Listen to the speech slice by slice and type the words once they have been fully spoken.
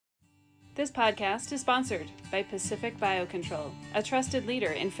This podcast is sponsored by Pacific Biocontrol, a trusted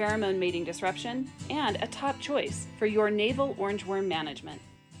leader in pheromone mating disruption and a top choice for your navel orangeworm management.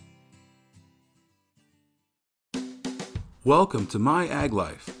 Welcome to My Ag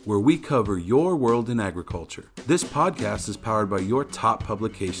Life, where we cover your world in agriculture. This podcast is powered by your top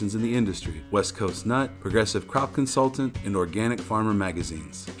publications in the industry, West Coast Nut, Progressive Crop Consultant, and Organic Farmer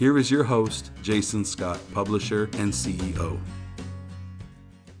magazines. Here is your host, Jason Scott, publisher and CEO.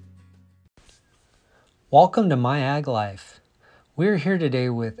 Welcome to My Ag Life. We're here today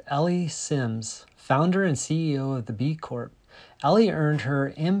with Ellie Sims, founder and CEO of the B Corp. Ellie earned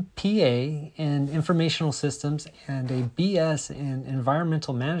her MPA in Informational Systems and a BS in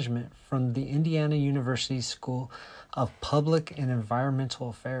Environmental Management from the Indiana University School of Public and Environmental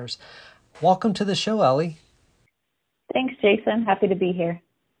Affairs. Welcome to the show, Ellie. Thanks, Jason. Happy to be here.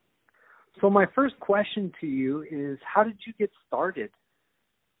 So my first question to you is, how did you get started?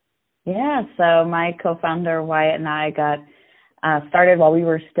 Yeah, so my co-founder Wyatt and I got started while we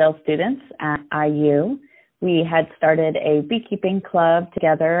were still students at IU. We had started a beekeeping club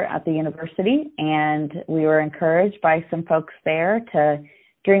together at the university, and we were encouraged by some folks there to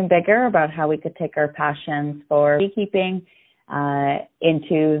dream bigger about how we could take our passions for beekeeping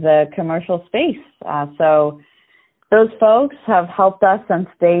into the commercial space. So those folks have helped us since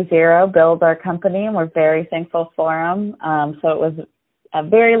day zero build our company, and we're very thankful for them. So it was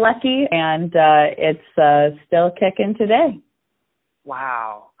very lucky, and it's still kicking today.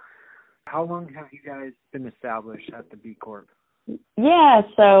 Wow. How long have you guys been established at the B Corp? Yeah,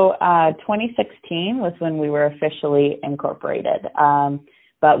 so 2016 was when we were officially incorporated.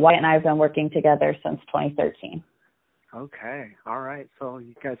 But Wyatt and I have been working together since 2013. Okay. All right. So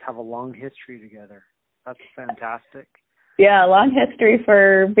you guys have a long history together. That's fantastic. Yeah, long history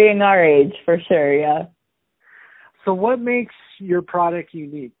for being our age, for sure, yeah. So what makes your product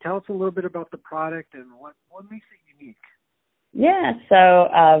unique? Tell us a little bit about the product and what makes it unique. Yeah,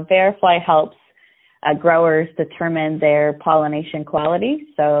 so Verifly helps growers determine their pollination quality.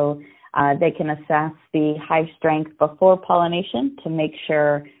 So they can assess the hive strength before pollination to make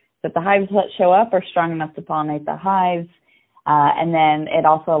sure that the hives that show up are strong enough to pollinate the hives. And then it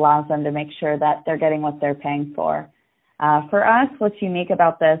also allows them to make sure that they're getting what they're paying for. For us, what's unique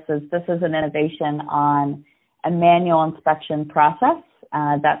about this is an innovation on a manual inspection process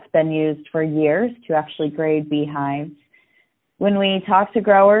that's been used for years to actually grade beehives. When we talked to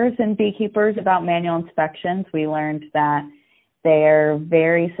growers and beekeepers about manual inspections, we learned that they're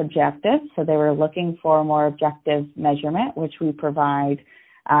very subjective, so they were looking for a more objective measurement, which we provide.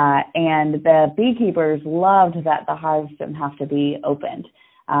 And the beekeepers loved that the hives didn't have to be opened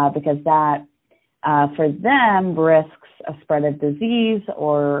because that, for them, risks a spread of disease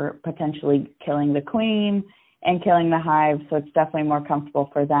or potentially killing the queen and killing the hive, so it's definitely more comfortable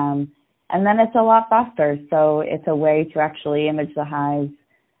for them. And then it's a lot faster, so it's a way to actually image the hives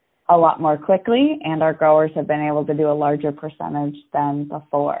a lot more quickly, and our growers have been able to do a larger percentage than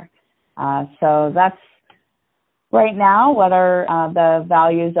before. So that's right now what are the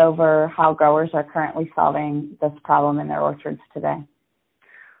values over how growers are currently solving this problem in their orchards today.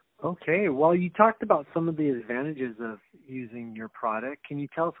 Okay, well, you talked about some of the advantages of using your product. Can you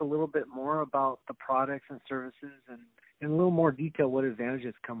tell us a little bit more about the products and services and in a little more detail what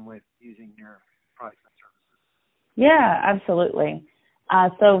advantages come with using your products and services? Yeah, absolutely.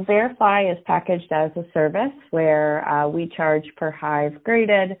 So Verifly is packaged as a service where we charge per hive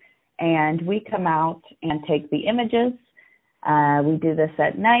graded, and we come out and take the images. We do this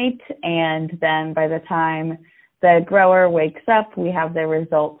at night, and then by the time the grower wakes up, we have the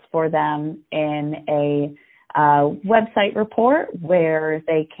results for them in a website report where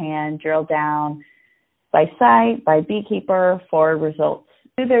they can drill down by site, by beekeeper for results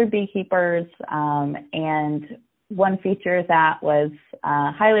to their beekeepers. And one feature that was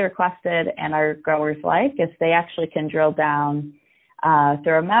highly requested and our growers like is they actually can drill down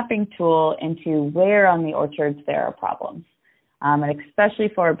through a mapping tool into where on the orchards there are problems. And especially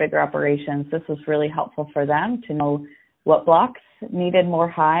for bigger operations, this was really helpful for them to know what blocks needed more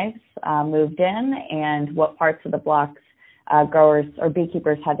hives moved in and what parts of the blocks growers or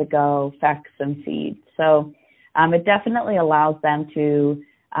beekeepers had to go fix and seed. So it definitely allows them to,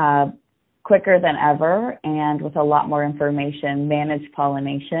 quicker than ever and with a lot more information, manage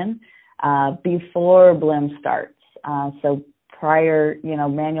pollination before bloom starts. So prior,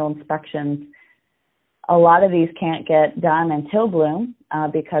 manual inspections, a lot of these can't get done until bloom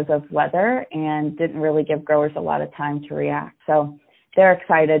because of weather and didn't really give growers a lot of time to react. So they're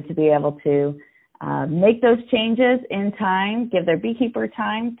excited to be able to make those changes in time, give their beekeeper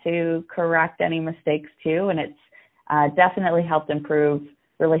time to correct any mistakes too. And it's definitely helped improve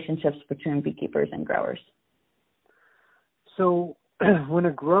relationships between beekeepers and growers. So when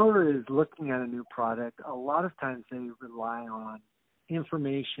a grower is looking at a new product, a lot of times they rely on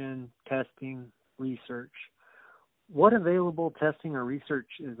information, testing, research. What available testing or research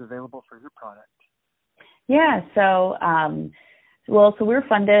is available for your product? Yeah, so we're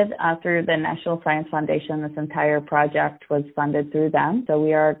funded through the National Science Foundation. This entire project was funded through them. So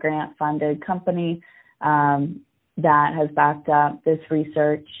we are a grant-funded company that has backed up this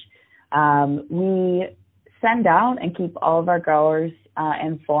research. We send out and keep all of our growers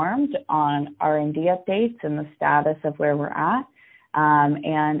informed on R&D updates and the status of where we're at.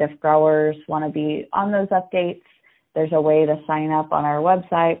 And if growers want to be on those updates, there's a way to sign up on our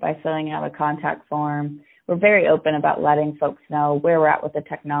website by filling out a contact form. We're very open about letting folks know where we're at with the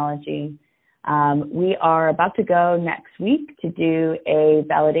technology. We are about to go next week to do a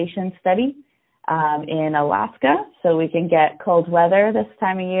validation study in Alaska so we can get cold weather this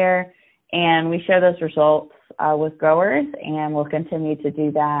time of year, and we share those results with growers, and we'll continue to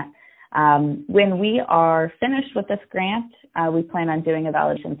do that. When we are finished with this grant, we plan on doing a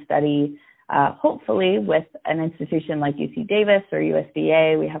validation study, hopefully with an institution like UC Davis or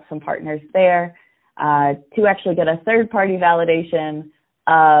USDA. We have some partners there to actually get a third-party validation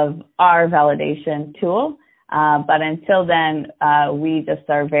of our validation tool. But until then, we just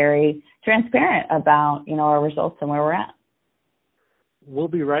are very transparent about, our results and where we're at. We'll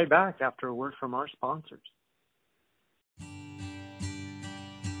be right back after a word from our sponsors.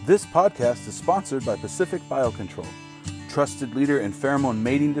 This podcast is sponsored by Pacific Biocontrol, trusted leader in pheromone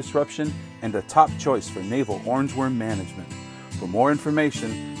mating disruption and a top choice for navel orangeworm management. For more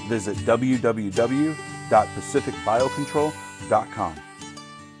information, visit www.pacificbiocontrol.com.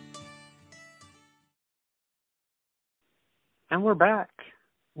 And we're back.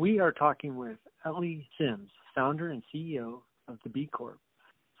 We are talking with Ellie Sims, founder and CEO of the B Corp.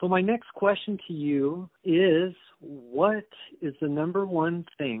 So my next question to you is, what is the number one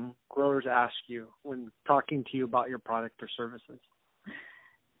thing growers ask you when talking to you about your product or services?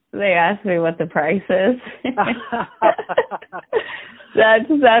 They ask me what the price is.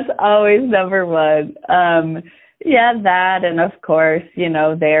 That's always number one. That, and of course,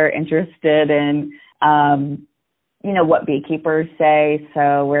 they're interested in, what beekeepers say.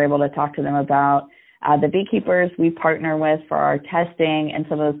 So we're able to talk to them about the beekeepers we partner with for our testing, and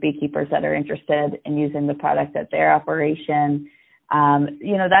some of those beekeepers that are interested in using the product at their operation.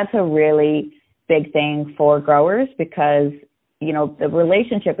 That's a really big thing for growers because, the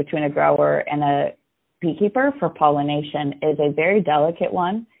relationship between a grower and a beekeeper for pollination is a very delicate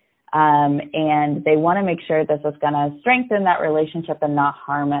one. And they want to make sure this is going to strengthen that relationship and not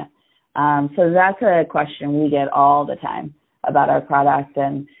harm it. So that's a question we get all the time about our product,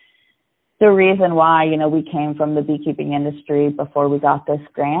 and the reason why, we came from the beekeeping industry before we got this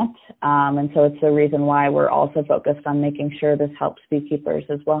grant. And so it's the reason why we're also focused on making sure this helps beekeepers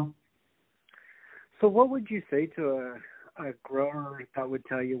as well. So what would you say to a grower that would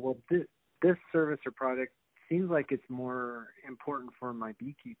tell you, well, this service or product seems like it's more important for my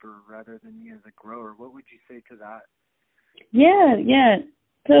beekeeper rather than me as a grower? What would you say to that? Yeah.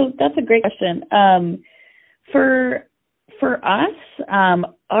 So that's a great question. For us,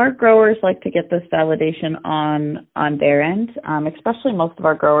 our growers like to get this validation on their end, especially most of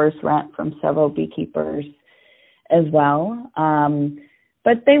our growers rent from several beekeepers as well.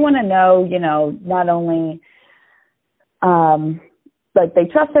 But they want to know, not only they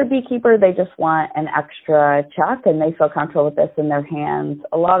trust their beekeeper, they just want an extra check and they feel comfortable with this in their hands.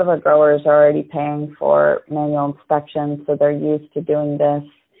 A lot of our growers are already paying for manual inspections, so they're used to doing this.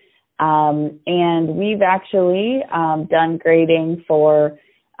 And we've actually done grading for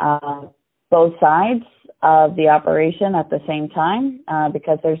both sides of the operation at the same time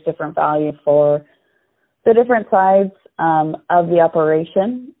because there's different value for the different sides of the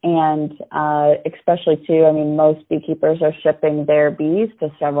operation. And especially too, most beekeepers are shipping their bees to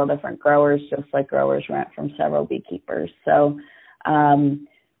several different growers, just like growers rent from several beekeepers. So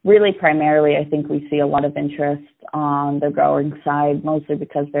really, primarily, I think we see a lot of interest on the growing side, mostly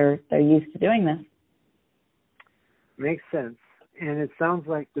because they're used to doing this. Makes sense. And it sounds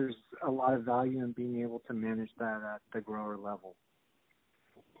like there's a lot of value in being able to manage that at the grower level.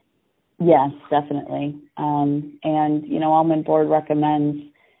 Yes, definitely. And, Almond Board recommends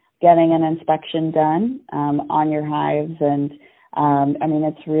getting an inspection done on your hives. And,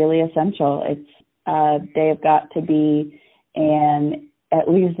 it's really essential. They've got to be at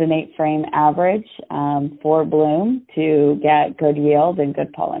least an 8-frame average for bloom to get good yield and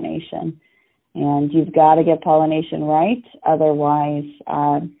good pollination. And you've got to get pollination right. Otherwise,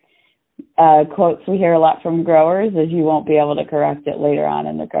 quotes we hear a lot from growers is you won't be able to correct it later on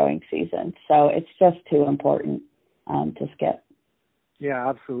in the growing season. So it's just too important to skip. Yeah,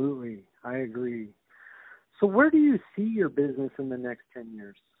 absolutely. I agree. So where do you see your business in the next 10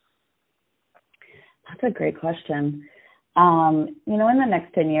 years? That's a great question. In the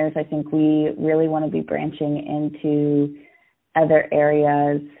next 10 years, I think we really want to be branching into other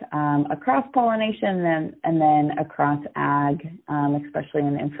areas across pollination and then across ag, especially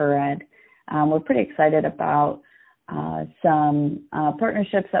in infrared. We're pretty excited about some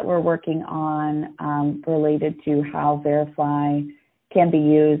partnerships that we're working on related to how Verifly can be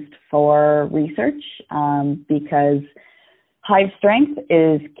used for research because hive strength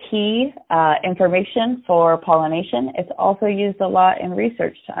is key information for pollination. It's also used a lot in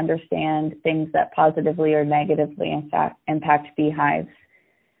research to understand things that positively or negatively impact beehives.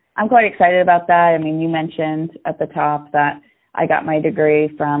 I'm quite excited about that. I mean, you mentioned at the top that I got my degree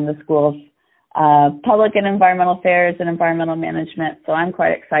from the School of Public and Environmental Affairs and Environmental Management, so I'm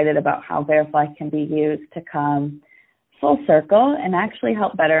quite excited about how Verifly can be used to come full circle and actually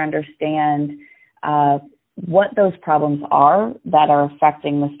help better understand what those problems are that are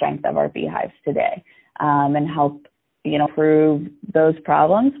affecting the strength of our beehives today, and help, improve those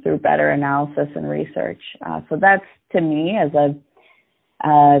problems through better analysis and research. So that's, to me, as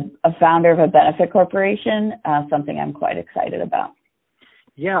a founder of a benefit corporation, something I'm quite excited about.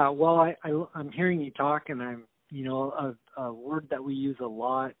 Yeah, well, I'm hearing you talk, and I'm, a word that we use a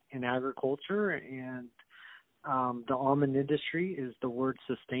lot in agriculture and the almond industry is the word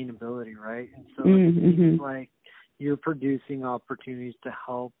sustainability, right? And so it seems like you're producing opportunities to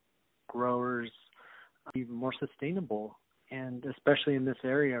help growers be more sustainable, and especially in this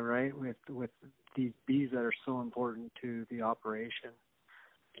area, right, with these bees that are so important to the operation.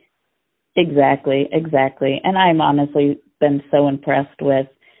 Exactly. And I'm honestly been so impressed with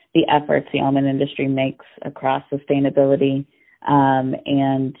the efforts the almond industry makes across sustainability,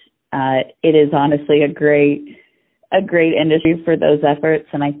 and it is honestly a great industry for those efforts.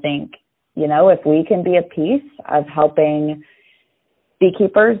 And I think, if we can be a piece of helping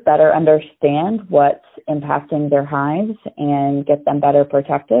beekeepers better understand what's impacting their hives and get them better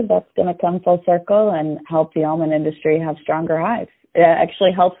protected, that's going to come full circle and help the almond industry have stronger hives. It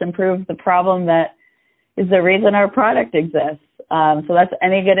actually helps improve the problem that is the reason our product exists. So that's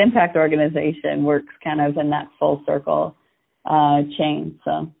any good impact organization works kind of in that full circle chain.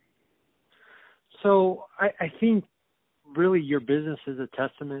 So I think really your business is a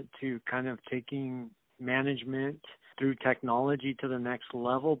testament to kind of taking management through technology to the next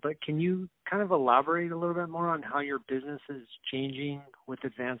level. But can you kind of elaborate a little bit more on how your business is changing with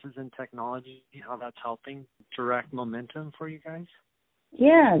advances in technology, how that's helping direct momentum for you guys?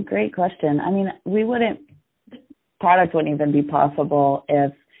 Yeah, great question. I mean, product wouldn't even be possible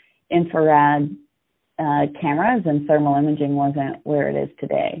if infrared cameras and thermal imaging wasn't where it is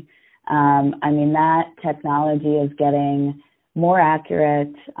today. That technology is getting more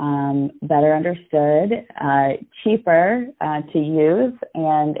accurate, better understood, cheaper to use,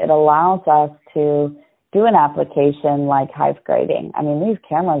 and it allows us to do an application like hive grading. These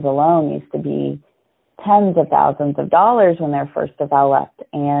cameras alone used to be tens of thousands of dollars when they're first developed,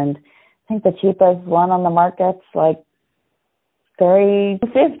 and I think the cheapest one on the market's like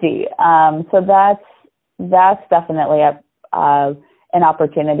 $350. So that's definitely an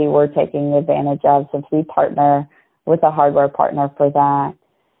opportunity we're taking advantage of, since we partner with a hardware partner for that.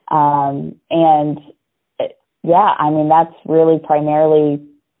 That's really primarily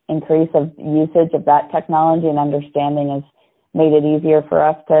increase of usage of that technology and understanding has made it easier for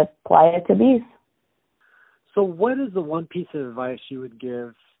us to apply it to bees. So what is the one piece of advice you would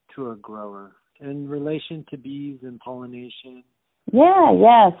give to a grower in relation to bees and pollination?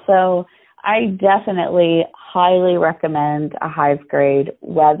 Yeah. So I definitely highly recommend a hive grade,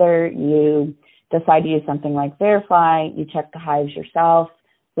 whether you decide to use something like Verifly, you check the hives yourself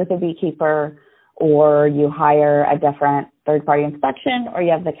with a beekeeper, or you hire a different third-party inspection, or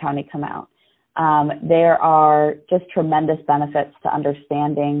you have the county come out. There are just tremendous benefits to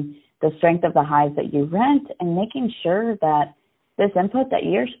understanding the strength of the hives that you rent and making sure that this input that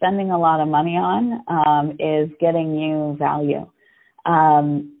you're spending a lot of money on is getting you value.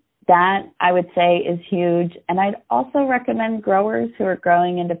 That, I would say, is huge. And I'd also recommend growers who are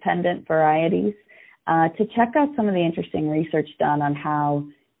growing independent varieties to check out some of the interesting research done on how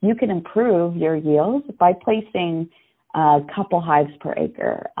you can improve your yields by placing a couple hives per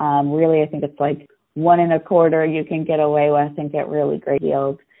acre. Really, I think it's like 1.25 you can get away with and get really great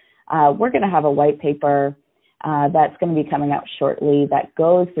yields. We're going to have a white paper that's going to be coming out shortly that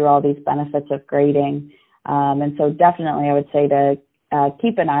goes through all these benefits of grading. And so definitely I would say to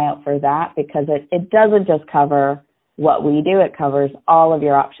keep an eye out for that, because it doesn't just cover what we do. It covers all of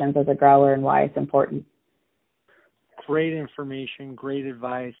your options as a grower and why it's important. Great information, great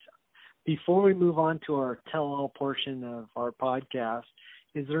advice. Before we move on to our tell-all portion of our podcast,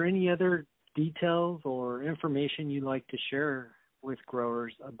 is there any other details or information you'd like to share with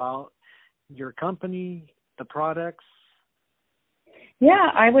growers about your company, the products? Yeah,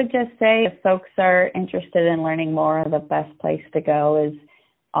 I would just say if folks are interested in learning more, the best place to go is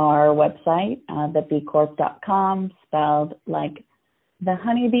our website, thebcorp.com, spelled like the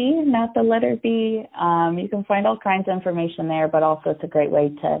honeybee, not the letter B. You can find all kinds of information there, but also it's a great way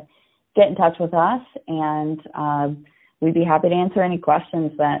to get in touch with us, and we'd be happy to answer any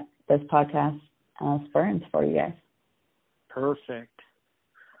questions that this podcast spurns for you guys. Perfect.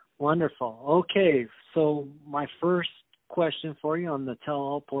 Wonderful. Okay, so my first question for you on the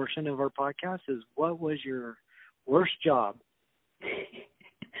tell-all portion of our podcast is, what was your worst job?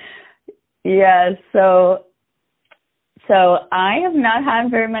 Yeah, so I have not had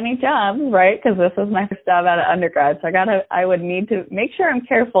very many jobs, right? Because this was my first job out of undergrad. So I would need to make sure I'm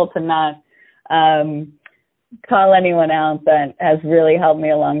careful to not call anyone out that has really helped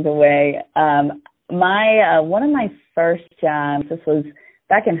me along the way. One of my first jobs, this was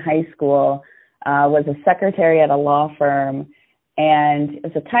back in high school, was a secretary at a law firm, and it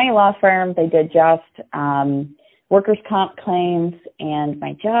was a tiny law firm. They did just workers' comp claims, and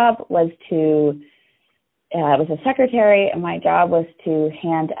my job was to I was a secretary, and my job was to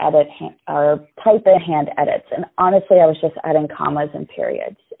type in hand edits. And honestly, I was just adding commas and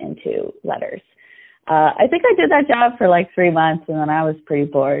periods into letters. I think I did that job for like 3 months, and then I was pretty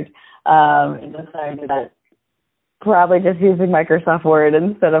bored. And decided that probably just using Microsoft Word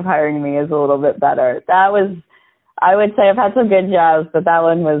instead of hiring me is a little bit better. I would say I've had some good jobs, but that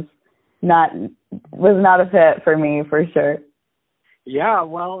one was not a fit for me for sure. Yeah,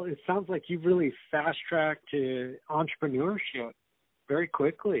 well, it sounds like you've really fast-tracked to entrepreneurship very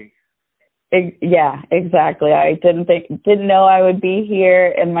quickly. Yeah, exactly. I didn't know I would be here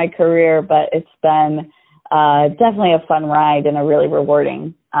in my career, but it's been definitely a fun ride and a really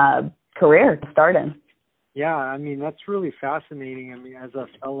rewarding career to start in. Yeah, I mean, that's really fascinating. I mean, as a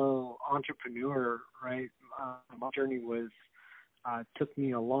fellow entrepreneur, right, my journey took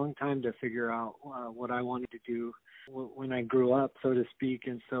me a long time to figure out what I wanted to do when I grew up, so to speak.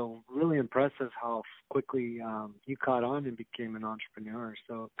 And so really impressive how quickly you caught on and became an entrepreneur.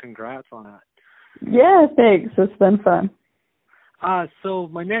 So congrats on that. Yeah, thanks. It's been fun. So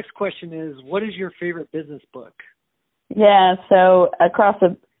my next question is, what is your favorite business book? Yeah, so across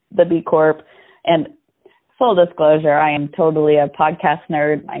the B Corp, and full disclosure, I am totally a podcast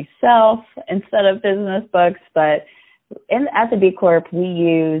nerd myself instead of business books, but at the B Corp, we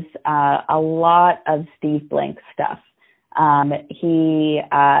use a lot of Steve Blank stuff. He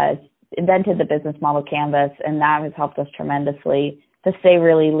invented the business model Canvas, and that has helped us tremendously to stay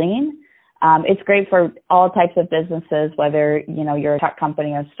really lean. It's great for all types of businesses, whether you're a tech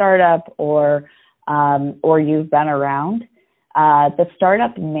company or startup, or you've been around. The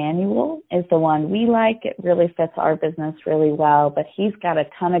startup manual is the one we like. It really fits our business really well, but he's got a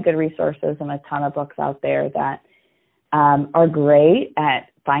ton of good resources and a ton of books out there that are great at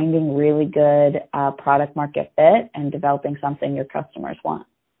finding really good product market fit and developing something your customers want.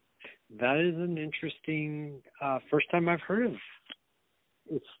 That is an interesting first time I've heard of.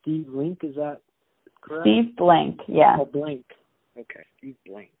 It's Steve Blank, is that correct? Steve Blank, yeah. Oh, Blank. Okay, Steve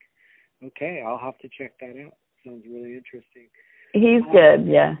Blank. Okay, I'll have to check that out. Sounds really interesting. He's good,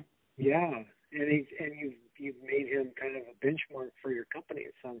 yeah. Yeah, and you've made him kind of a benchmark for your company.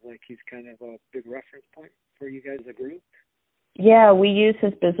 It sounds like he's kind of a big reference point for you guys as a group. Yeah, we use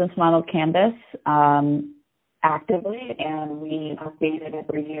his business model Canvas actively, and we update it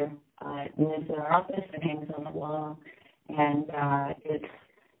every year. It lives in our office and hangs on the wall, and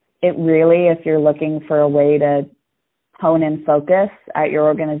it really, if you're looking for a way to hone in focus at your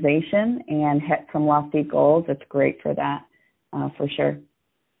organization and hit some lofty goals, it's great for that, for sure.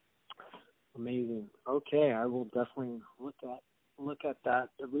 Amazing. Okay, I will definitely look at that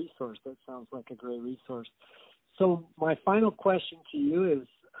resource. That sounds like a great resource. So my final question to you is,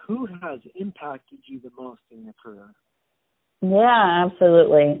 who has impacted you the most in your career? Yeah,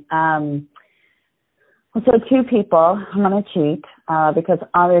 absolutely. So 2 people. I'm going to cheat because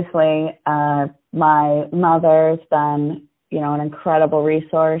obviously my mother's been, an incredible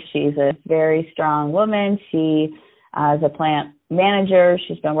resource. She's a very strong woman. She is a plant manager.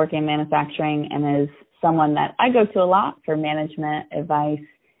 She's been working in manufacturing and is someone that I go to a lot for management advice,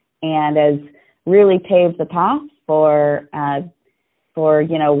 and has really paved the path for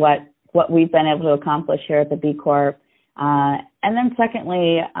what we've been able to accomplish here at the B Corp. And then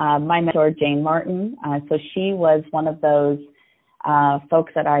secondly, my mentor, Jane Martin. So she was one of those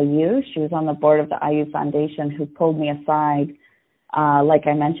folks at IU. She was on the board of the IU Foundation who pulled me aside, like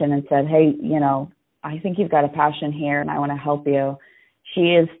I mentioned, and said, hey, I think you've got a passion here and I want to help you.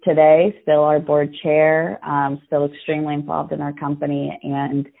 She is today still our board chair, still extremely involved in our company,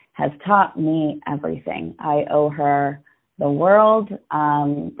 and has taught me everything. I owe her the world.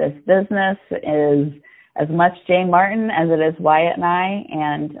 This business is as much Jane Martin as it is Wyatt and I,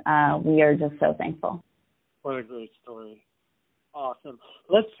 and we are just so thankful. What a great story. Awesome.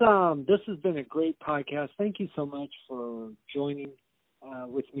 This has been a great podcast. Thank you so much for joining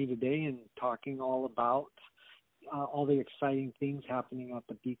with me today and talking all about all the exciting things happening at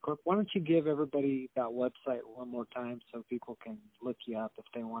the B Corp. Why don't you give everybody that website one more time so people can look you up if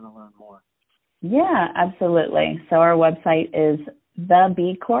they want to learn more? Yeah, absolutely. So our website is The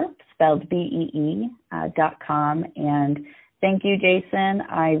B Corp, spelled BEE.com. And thank you, Jason.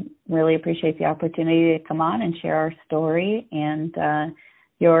 I really appreciate the opportunity to come on and share our story and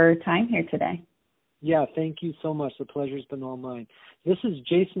your time here today. Yeah, thank you so much. The pleasure's been all mine. This is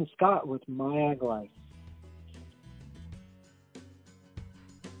Jason Scott with My Ag Life.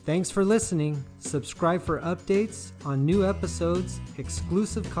 Thanks for listening. Subscribe for updates on new episodes,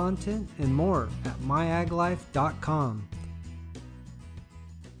 exclusive content, and more at myaglife.com.